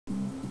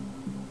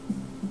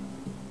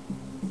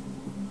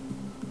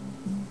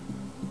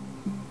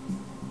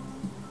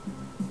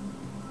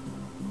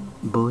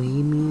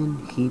Bohemian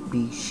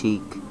Hippie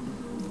Chic,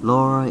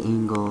 Laura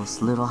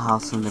Ingalls, Little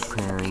House on the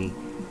Prairie,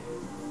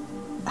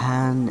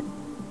 hand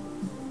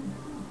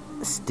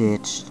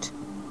stitched,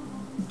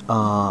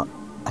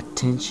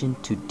 attention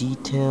to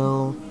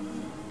detail,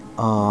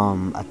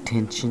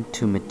 attention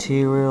to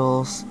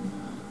materials,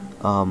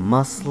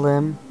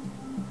 muslin,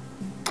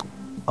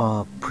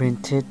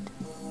 printed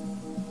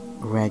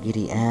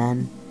Raggedy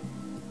Ann,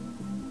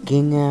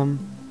 gingham,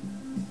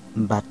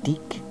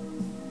 batik,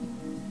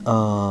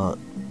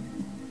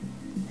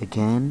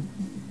 again,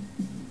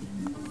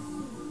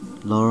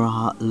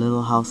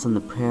 Little House on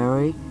the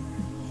Prairie,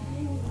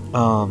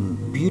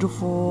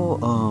 beautiful,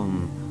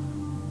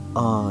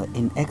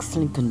 in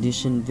excellent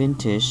condition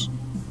vintage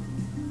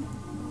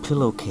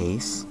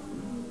pillowcase,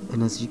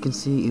 and as you can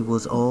see, it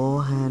was all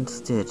hand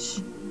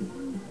stitched.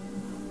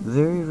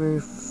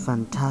 Very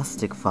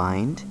fantastic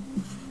find.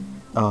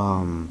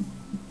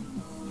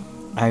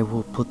 I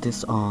will put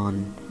this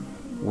on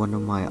one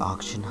of my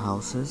auction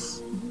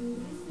houses.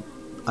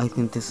 I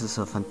think this is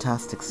a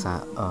fantastic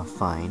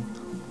find.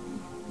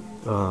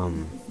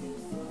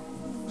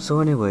 So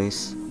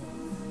anyways,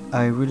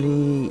 I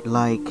really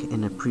like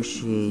and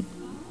appreciate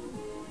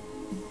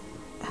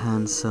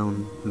hand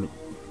sewn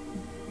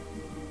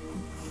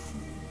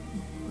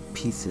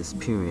pieces,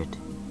 period.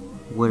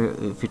 Whether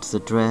if it's a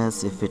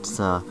dress, if it's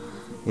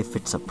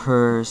a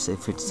purse,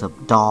 if it's a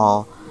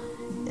doll,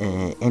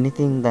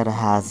 anything that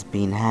has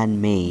been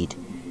handmade,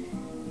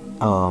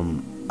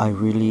 I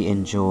really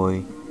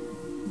enjoy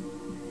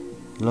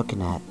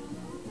looking at,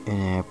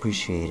 and I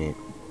appreciate it.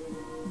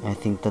 I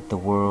think that the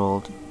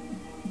world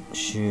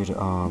should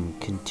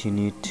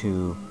continue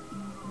to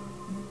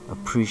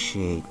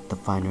appreciate the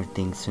finer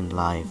things in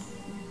life,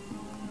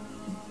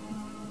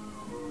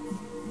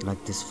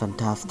 like this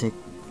fantastic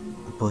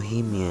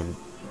bohemian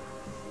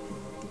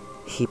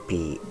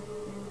hippie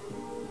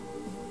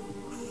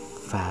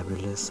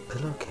fabulous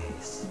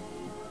pillowcase.